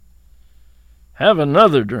Virginia? Have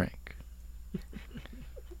another drink.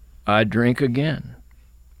 I drink again.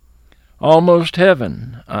 Almost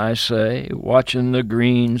heaven, I say, watching the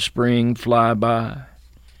green spring fly by.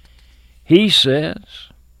 He says,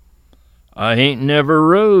 I ain't never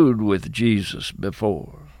rode with Jesus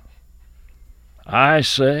before. I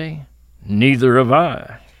say, neither have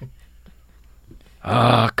I.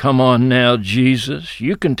 Ah, come on now, Jesus,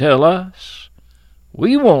 you can tell us.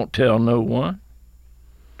 We won't tell no one.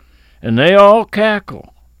 And they all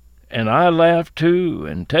cackle, and I laugh too,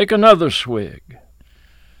 and take another swig.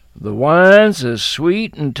 The wine's as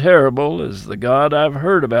sweet and terrible as the God I've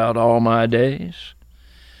heard about all my days.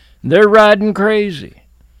 They're riding crazy,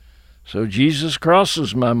 so Jesus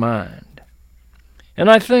crosses my mind.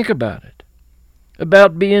 And I think about it,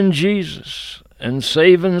 about being Jesus and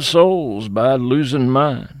saving souls by losing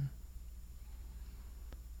mine.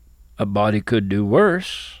 A body could do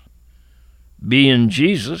worse. Being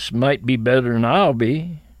Jesus might be better than I'll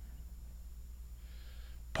be.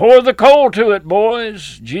 Pour the coal to it,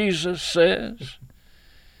 boys, Jesus says.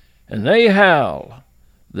 And they howl.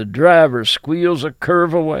 The driver squeals a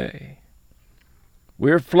curve away.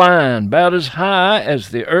 We're flying about as high as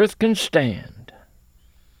the earth can stand.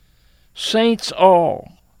 Saints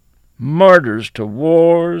all, martyrs to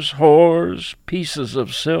wars, whores, pieces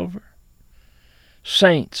of silver.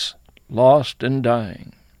 Saints lost and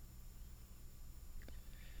dying.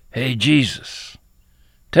 Hey, Jesus,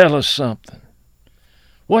 tell us something.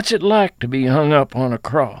 What's it like to be hung up on a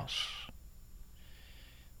cross?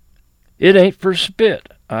 It ain't for spit,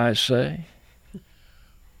 I say.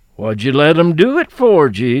 What'd you let 'em do it for,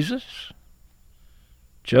 Jesus?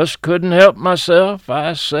 Just couldn't help myself,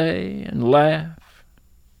 I say, and laugh.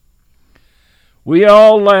 We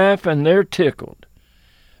all laugh, and they're tickled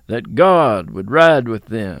that God would ride with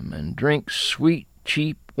them and drink sweet,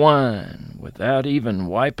 cheap wine without even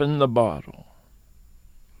wiping the bottle.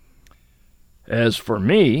 As for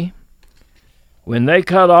me, when they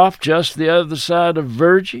cut off just the other side of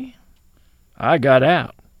Virgie, I got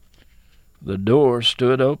out. The door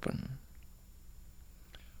stood open.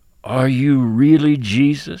 Are you really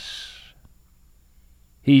Jesus?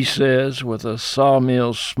 He says with a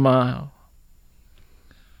sawmill smile.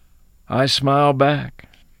 I smile back.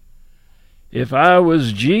 If I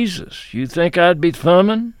was Jesus, you think I'd be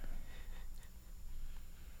thumbing?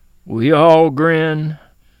 We all grin,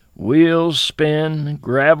 wheels spin,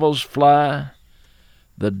 gravels fly,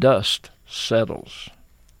 the dust settles.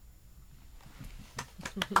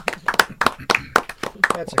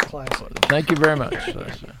 That's a classic. Thank you very much.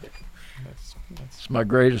 That's my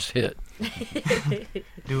greatest hit.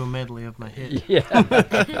 Do a medley of my hit.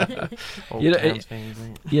 Yeah. Old You know, Towns fans,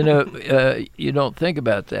 ain't it? You don't think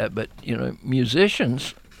about that, but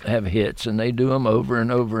musicians have hits, and they do them over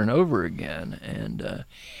and over and over again. And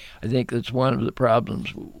I think that's one of the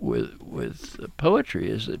problems with poetry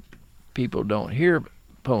is that people don't hear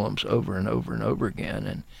poems over and over and over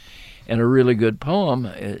again. And a really good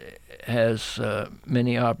poem has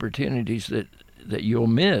many opportunities that you'll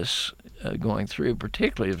miss going through,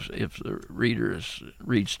 particularly if the reader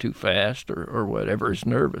reads too fast or whatever, is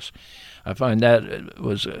nervous. I find that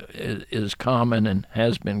is common and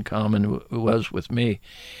has been common, was with me,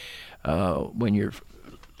 when you're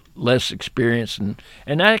less experienced.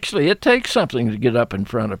 And actually, it takes something to get up in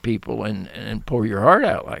front of people and pour your heart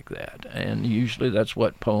out like that. And usually that's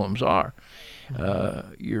what poems are.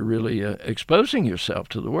 You're really exposing yourself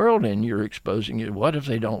to the world, and you're exposing it. What if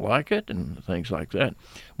they don't like it, and things like that.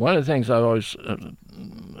 One of the things I always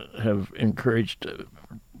have encouraged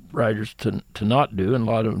writers to not do, and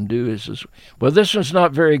a lot of them do, is well, this one's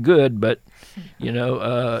not very good, but you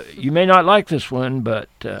may not like this one, but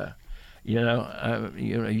you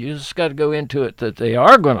just got to go into it that they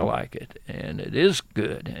are going to like it, and it is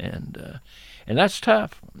good, and that's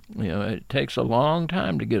tough. It takes a long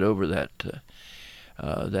time to get over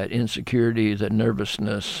that insecurity, that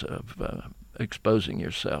nervousness of exposing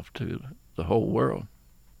yourself to the whole world.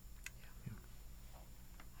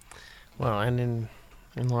 Well, and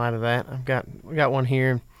in light of that, we got one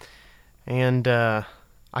here, and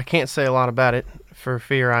I can't say a lot about it for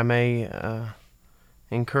fear I may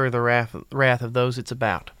incur the wrath of those it's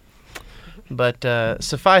about. But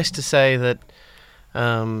suffice to say that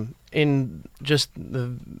in just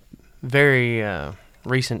the very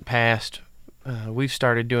recent past, we've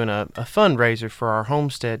started doing a fundraiser for our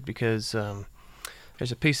homestead because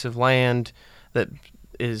there's a piece of land that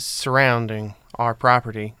is surrounding our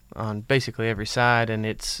property on basically every side, and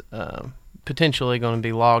it's potentially going to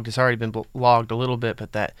be logged. It's already been logged a little bit,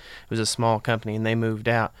 but that was a small company and they moved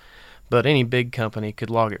out. But any big company could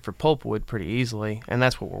log it for pulpwood pretty easily, and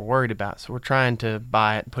that's what we're worried about. So we're trying to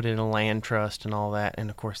buy it, put it in a land trust and all that, and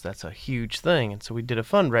of course that's a huge thing. And so we did a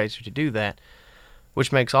fundraiser to do that,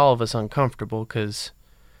 which makes all of us uncomfortable because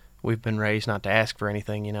we've been raised not to ask for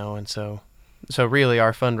anything, and so really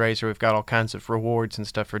our fundraiser, we've got all kinds of rewards and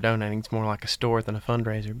stuff for donating. It's more like a store than a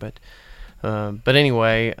fundraiser. But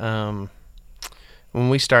anyway, when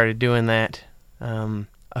we started doing that,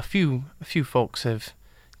 a few folks have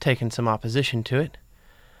taken some opposition to it.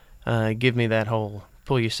 Give me that whole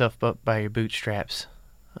pull yourself up by your bootstraps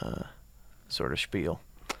sort of spiel.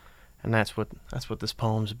 And that's what this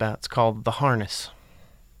poem's about. It's called The Harness.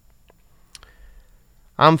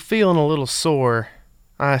 I'm feeling a little sore.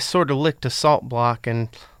 I sort of licked a salt block and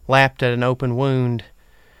lapped at an open wound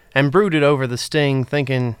and brooded over the sting,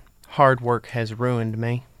 thinking hard work has ruined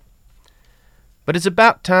me. But it's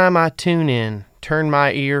about time I tune in, turn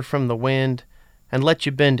my ear from the wind, and let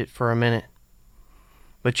you bend it for a minute.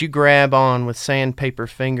 But you grab on with sandpaper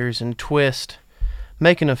fingers and twist,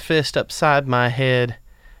 making a fist upside my head,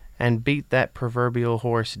 and beat that proverbial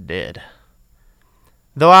horse dead.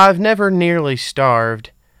 Though I've never nearly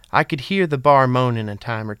starved, I could hear the bar moaning a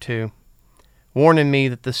time or two, warning me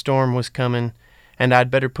that the storm was coming, and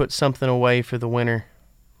I'd better put something away for the winter.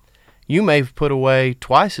 You may've put away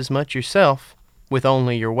twice as much yourself, with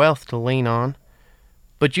only your wealth to lean on,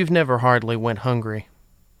 but you've never hardly went hungry.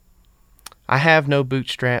 I have no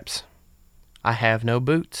bootstraps. I have no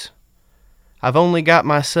boots. I've only got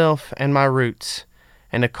myself and my roots,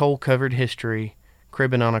 and a coal-covered history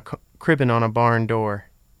cribbing on a barn door.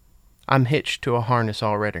 I'm hitched to a harness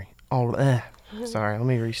already. Sorry, let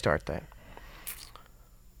me restart that.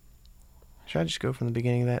 Should I just go from the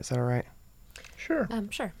beginning of that? Is that all right? Sure.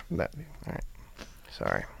 Sure. All right.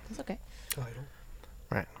 Sorry. It's okay. Title.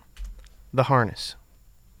 Right. The harness.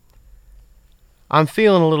 I'm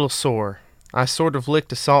feeling a little sore. I sort of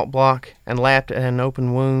licked a salt block and lapped at an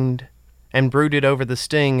open wound and brooded over the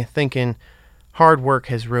sting, thinking, hard work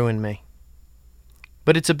has ruined me.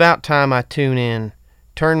 But it's about time I tune in,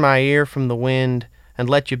 turn my ear from the wind, and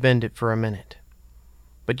let you bend it for a minute.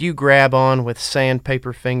 But you grab on with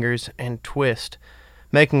sandpaper fingers and twist,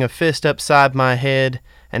 making a fist upside my head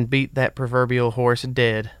and beat that proverbial horse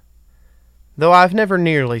dead. Though I've never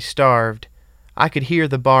nearly starved, I could hear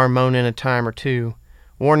the bar moaning a time or two,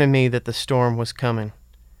 warning me that the storm was coming,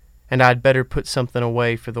 and I'd better put something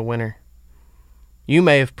away for the winter. You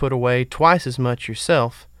may have put away twice as much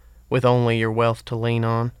yourself, with only your wealth to lean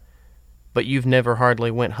on, but you've never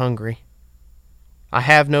hardly went hungry. I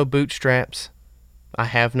have no bootstraps, I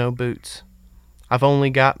have no boots. I've only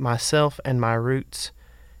got myself and my roots,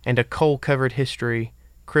 and a coal-covered history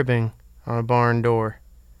cribbing on a barn door.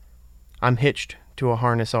 I'm hitched to a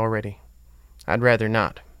harness already. I'd rather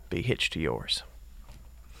not be hitched to yours.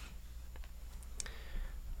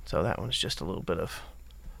 So that one's just a little bit of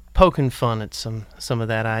poking fun at some of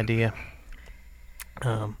that idea.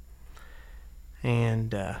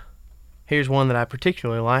 Here's one that I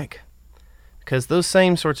particularly like, because those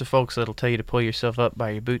same sorts of folks that'll tell you to pull yourself up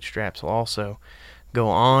by your bootstraps will also go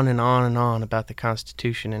on and on and on about the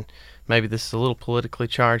Constitution. And maybe this is a little politically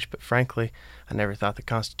charged, but frankly, I never thought the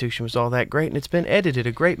Constitution was all that great, and it's been edited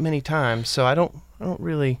a great many times, so I don't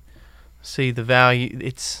really see the value.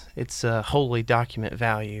 Its holy document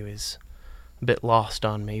value is a bit lost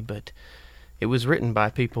on me, but it was written by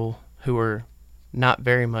people who are not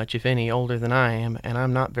very much, if any, older than I am, and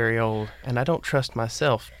I'm not very old, and I don't trust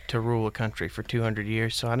myself to rule a country for 200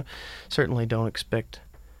 years, so I certainly don't expect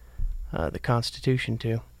the Constitution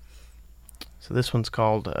to. So this one's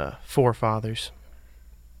called Forefathers.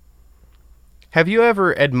 Have you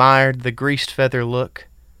ever admired the greased feather look,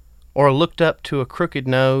 or looked up to a crooked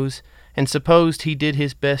nose and supposed he did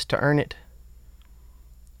his best to earn it?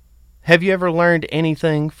 Have you ever learned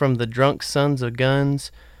anything from the drunk sons of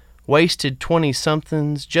guns, wasted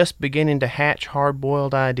 20-somethings just beginning to hatch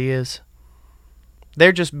hard-boiled ideas?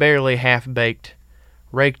 They're just barely half-baked,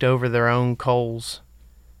 raked over their own coals.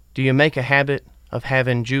 Do you make a habit of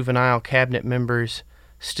having juvenile cabinet members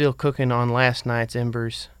still cooking on last night's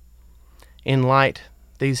embers? In light,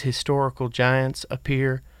 these historical giants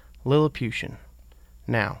appear Lilliputian.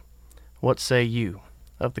 Now, what say you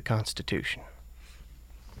of the Constitution?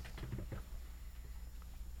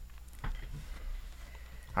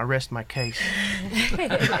 I rest my case.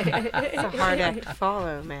 It's a hard act to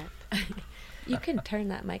follow, Matt. You can turn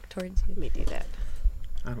that mic towards you. Let me do that.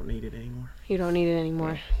 I don't need it anymore. You don't need it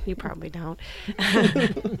anymore. You probably don't.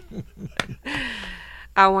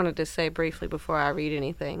 I wanted to say briefly before I read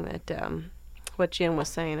anything that what Jim was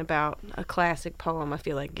saying about a classic poem, I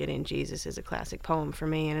feel like Get In Jesus is a classic poem for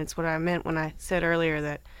me, and it's what I meant when I said earlier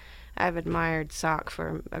that I've admired Sock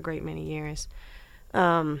for a great many years.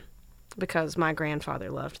 Because my grandfather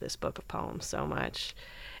loved this book of poems so much.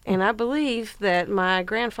 And I believe that my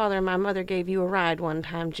grandfather and my mother gave you a ride one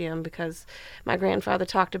time, Jim, because my grandfather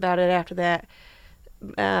talked about it after that.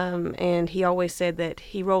 And he always said that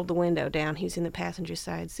he rolled the window down. He was in the passenger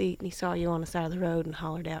side seat, and he saw you on the side of the road and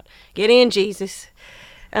hollered out, "Get in, Jesus."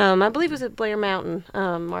 I believe it was at Blair Mountain,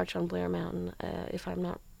 March on Blair Mountain, if I'm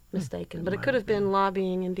not mistaken. But it could have been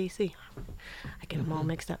lobbying in D.C. I get them all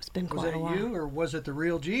mixed up. It's been quite a while. Was it you, or was it the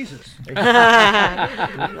real Jesus?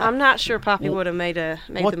 I'm not sure Poppy would have made the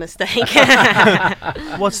mistake.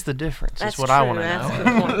 What's the difference? That's what true. I want to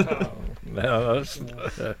That's know.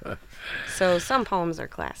 the point. So some poems are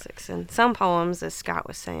classics, and some poems, as Scott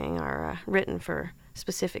was saying, are written for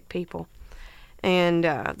specific people. And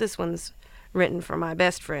this one's written for my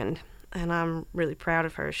best friend, and I'm really proud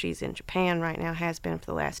of her. She's in Japan right now, has been for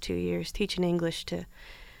the last 2 years, teaching English to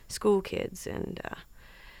school kids, and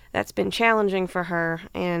that's been challenging for her.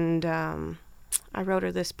 And I wrote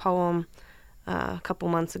her this poem a couple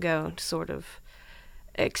months ago to sort of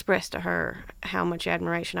express to her how much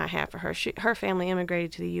admiration I have for her. Her family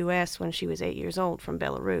immigrated to the U.S. when she was 8 years old from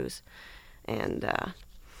Belarus, and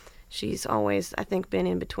she's always, I think, been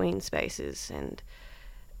in between spaces, and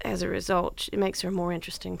as a result, it makes her a more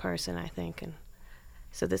interesting person, I think. And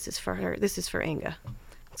so this is for her. This is for Inga.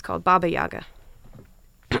 It's called Baba Yaga.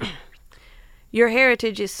 Your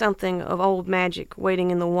heritage is something of old magic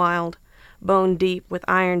waiting in the wild, bone deep with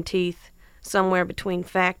iron teeth, somewhere between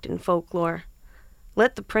fact and folklore.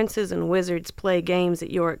 Let the princes and wizards play games at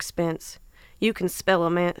your expense. You can smell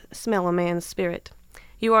a man's spirit.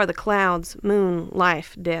 You are the clouds, moon,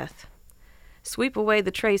 life, death. Sweep away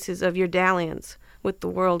the traces of your dalliance with the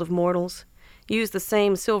world of mortals. Use the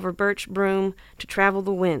same silver birch broom to travel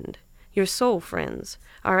the wind. Your soul friends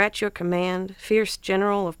are at your command, fierce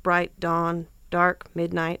general of bright dawn, dark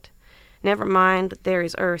midnight. Never mind that there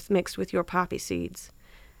is earth mixed with your poppy seeds.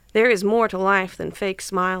 There is more to life than fake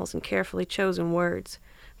smiles and carefully chosen words,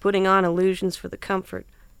 putting on illusions for the comfort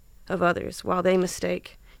of others while they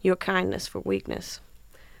mistake your kindness for weakness.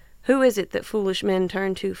 Who is it that foolish men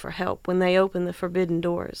turn to for help when they open the forbidden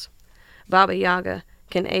doors? Baba Yaga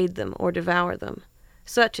can aid them or devour them.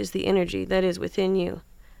 Such is the energy that is within you.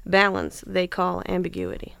 Balance they call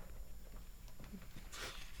ambiguity.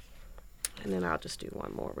 And then I'll just do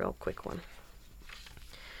one more real quick one.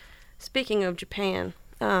 Speaking of Japan,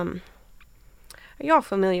 are y'all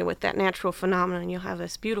familiar with that natural phenomenon? You'll have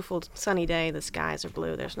this beautiful sunny day, the skies are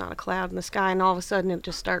blue, there's not a cloud in the sky, and all of a sudden it'll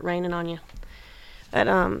just start raining on you. But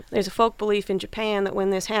there's a folk belief in Japan that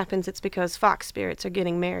when this happens, it's because fox spirits are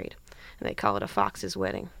getting married, and they call it a fox's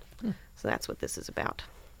wedding. So that's what this is about.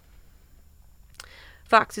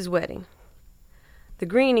 Fox's wedding. The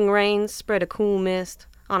greening rains spread a cool mist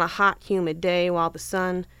on a hot, humid day while the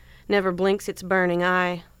sun never blinks its burning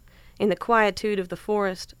eye. In the quietude of the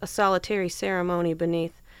forest, a solitary ceremony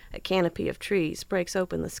beneath a canopy of trees breaks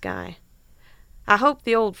open the sky. I hope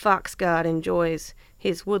the old fox god enjoys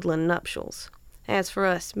his woodland nuptials. As for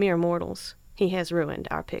us mere mortals, he has ruined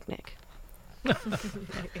our picnic.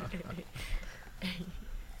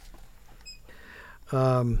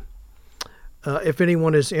 If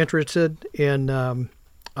anyone is interested in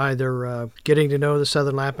either getting to know the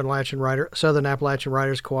Southern Appalachian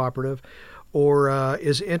Writers Cooperative, or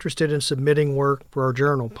is interested in submitting work for our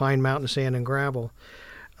journal, Pine Mountain Sand and Gravel,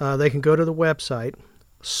 they can go to the website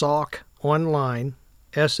SAWC Online,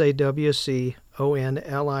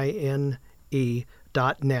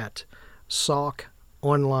 SAWCONLINE.net,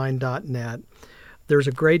 SAWConline.net. There's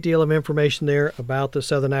a great deal of information there about the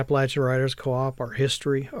Southern Appalachian Writers Co-op, our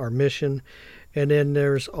history, our mission, and then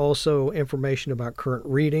there's also information about current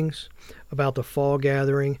readings, about the fall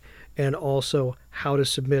gathering, and also how to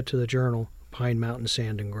submit to the journal, Pine Mountain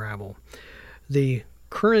Sand and Gravel. The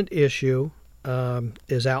current issue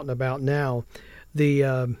is out and about now.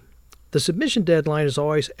 The submission deadline is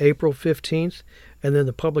always April 15th, and then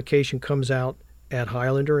the publication comes out at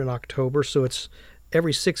Highlander in October, so it's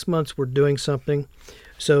every 6 months we're doing something.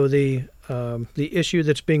 So the issue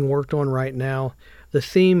that's being worked on right now, the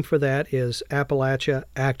theme for that is Appalachia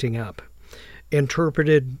acting up,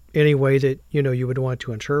 interpreted any way that you would want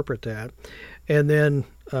to interpret that. And then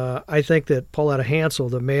I think that Pauletta Hansel,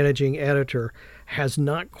 the managing editor, has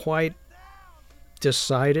not quite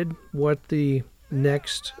decided what the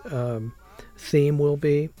next theme will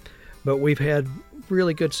be, but we've had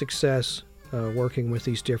really good success working with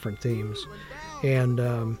these different themes. And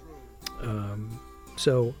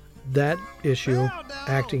so that issue,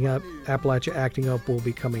 Acting Up, Appalachia Acting Up, will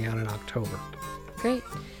be coming out in October. Great.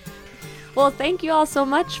 Well, thank you all so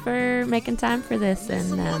much for making time for this and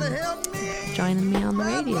joining me on the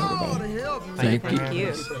radio today. Thank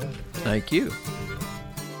you. Thank you.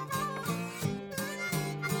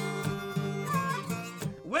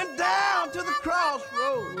 Went down to the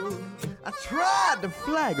crossroads. I tried to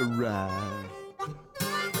flag a ride.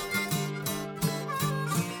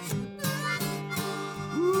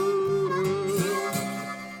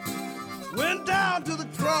 Went down to the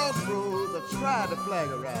crossroads. I tried to flag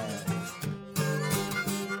a ride.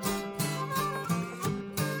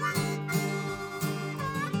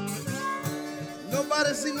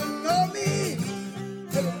 Nobody seemed to know me.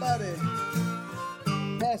 Everybody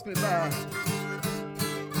passed me by.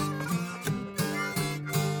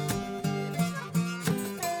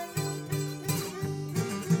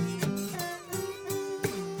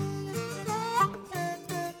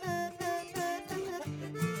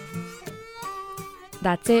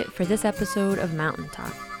 That's it for this episode of Mountain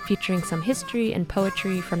Talk, featuring some history and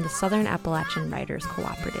poetry from the Southern Appalachian Writers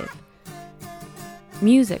Cooperative.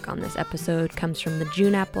 Music on this episode comes from the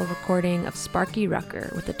June Apple recording of Sparky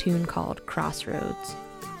Rucker with a tune called Crossroads.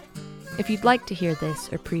 If you'd like to hear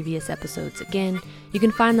this or previous episodes again, you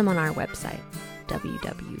can find them on our website,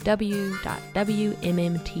 www.wmmt.org,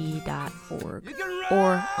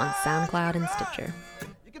 or on SoundCloud and Stitcher.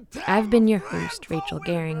 I've been your host, Rachel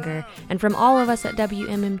Geringer, and from all of us at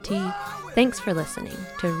WMMT, thanks for listening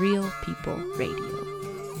to Real People Radio.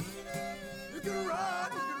 You can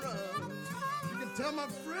run. You can tell my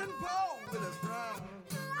friend Paul with his frown.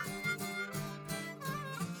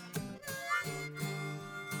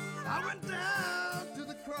 I went down.